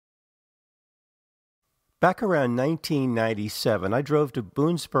Back around 1997, I drove to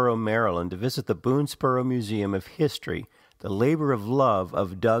Boonsboro, Maryland to visit the Boonsboro Museum of History, the labor of love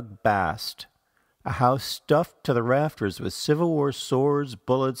of Doug Bast, a house stuffed to the rafters with Civil War swords,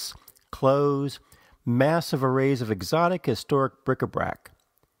 bullets, clothes, massive arrays of exotic historic bric-a-brac.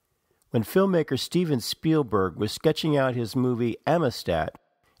 When filmmaker Steven Spielberg was sketching out his movie Amistad,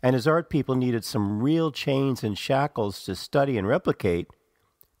 and his art people needed some real chains and shackles to study and replicate,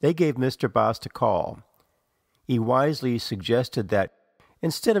 they gave Mr. Bast a call. He wisely suggested that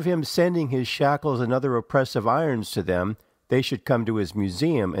instead of him sending his shackles and other oppressive irons to them, they should come to his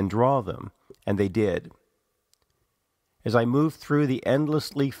museum and draw them, and they did. As I moved through the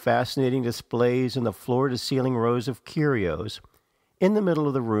endlessly fascinating displays and the floor-to-ceiling rows of curios, in the middle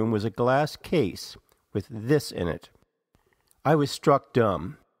of the room was a glass case with this in it. I was struck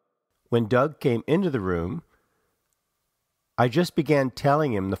dumb. When Doug came into the room, I just began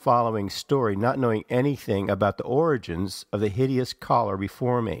telling him the following story, not knowing anything about the origins of the hideous collar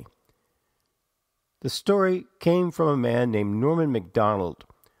before me. The story came from a man named Norman MacDonald,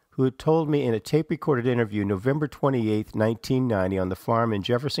 who had told me in a tape-recorded interview November 28, 1990, on the farm in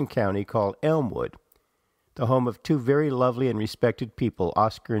Jefferson County called Elmwood, the home of two very lovely and respected people,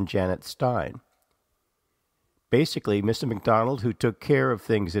 Oscar and Janet Stein. Basically, Mr. MacDonald, who took care of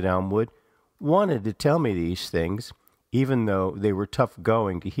things at Elmwood, wanted to tell me these things, even though they were tough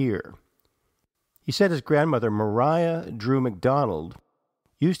going to hear. He said his grandmother, Maria Drew MacDonald,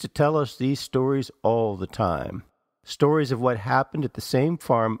 used to tell us these stories all the time, stories of what happened at the same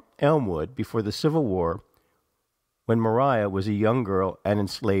farm, Elmwood, before the Civil War, when Maria was a young girl and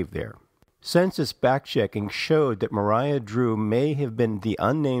enslaved there. Census backchecking showed that Maria Drew may have been the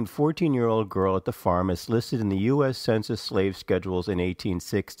unnamed 14-year-old girl at the farm as listed in the U.S. Census slave schedules in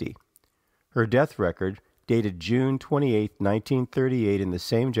 1860. Her death record, dated June 28, 1938 in the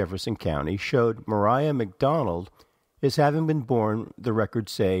same Jefferson County, showed Maria MacDonald as having been born, the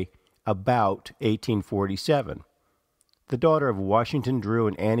records say, about 1847, the daughter of Washington Drew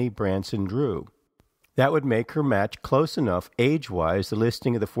and Annie Branson Drew. That would make her match close enough, age-wise, the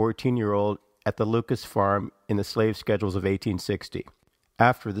listing of the 14-year-old at the Lucas Farm in the slave schedules of 1860.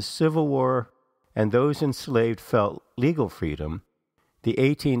 After the Civil War and those enslaved felt legal freedom, the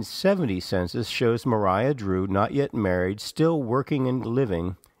 1870 census shows Maria Drew, not yet married, still working and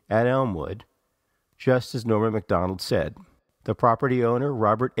living at Elmwood, just as Norman MacDonald said. The property owner,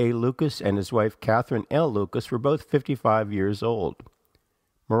 Robert A. Lucas, and his wife, Catherine L. Lucas, were both 55 years old.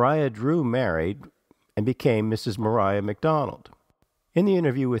 Maria Drew married and became Mrs. Maria MacDonald. In the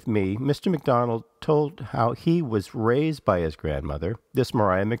interview with me, Mr. MacDonald told how he was raised by his grandmother, this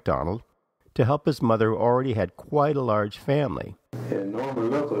Maria MacDonald, to help his mother who already had quite a large family. And Norman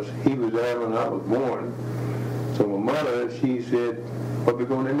Lucas, he was there when I was born. So my mother, she said, what we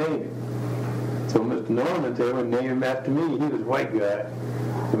going to name him? So Mr. Norman said, we'll name him after me. He was a white guy.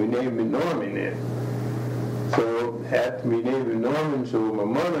 So we named him Norman then. So after we named him Norman, so my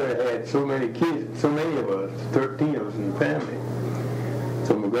mother had so many kids, so many of us, 13 of us in the family.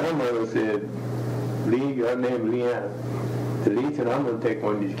 So my grandmother said, Lee, our name is Leanna. So Lee said, I'm going to take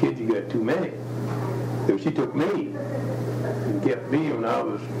one of these kids, you got too many. So she took me and kept me when I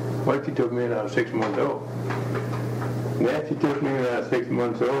was, well, she took me when I was 6 months old. And after she took me when I was 6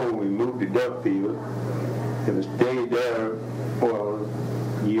 months old, we moved to Duckfield. And we stayed there for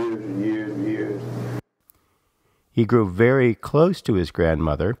years and years and years. He grew very close to his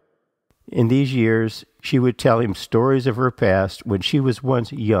grandmother. In these years, she would tell him stories of her past when she was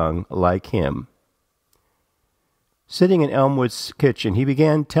once young like him. Sitting in Elmwood's kitchen, he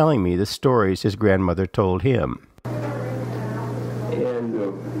began telling me the stories his grandmother told him. And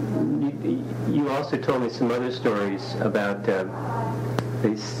you also told me some other stories about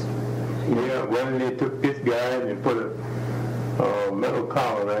these. Yeah, well, they took this guy and put a metal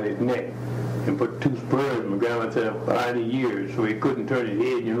collar around his neck and put 2 spurs. My grandma said 90 years, so he couldn't turn his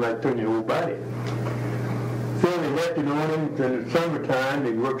head. You like turn his whole body. So they left it on him. In the summertime,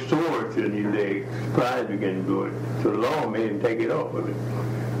 they worked sores in his legs. Pride began to do it. So the law made him take it off of him.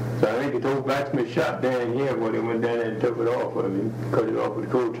 So I think the old blacksmith shop down here, where they went down there and took it off of him, cut it off with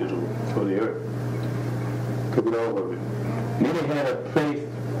a cold chisel, so they hurt. Took it off of him. And then they had a place,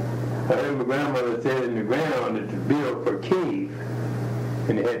 I heard my grandmother said in the ground that was built for a cave,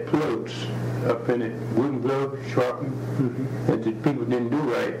 and they had plugs up in it, wooden plugs, sharpened, that the people didn't do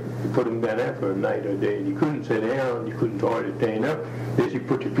right. You put them down there for a night or a day. You couldn't sit down, you couldn't hardly stand up. Then you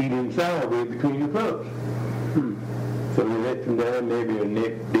put your feet inside way between your plugs. So they let them down maybe a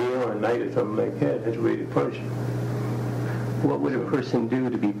day or a night or something like that. That's the way they punish them. What would a person do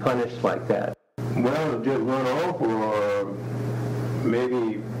to be punished like that? Well, just run off or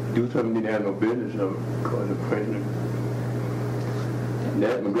maybe do something didn't have no business of it, cause a friend. And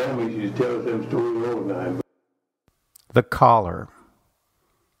that, my grandma used to tell us them stories all the time. The collar.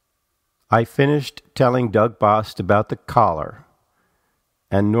 I finished telling Doug Bast about the collar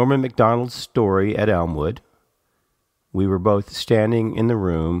and Norman MacDonald's story at Elmwood. We were both standing in the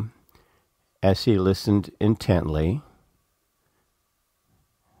room as he listened intently.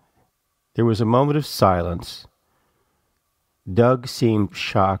 There was a moment of silence. Doug seemed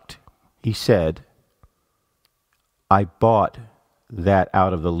shocked. He said, "I bought that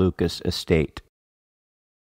out of the Lucas estate."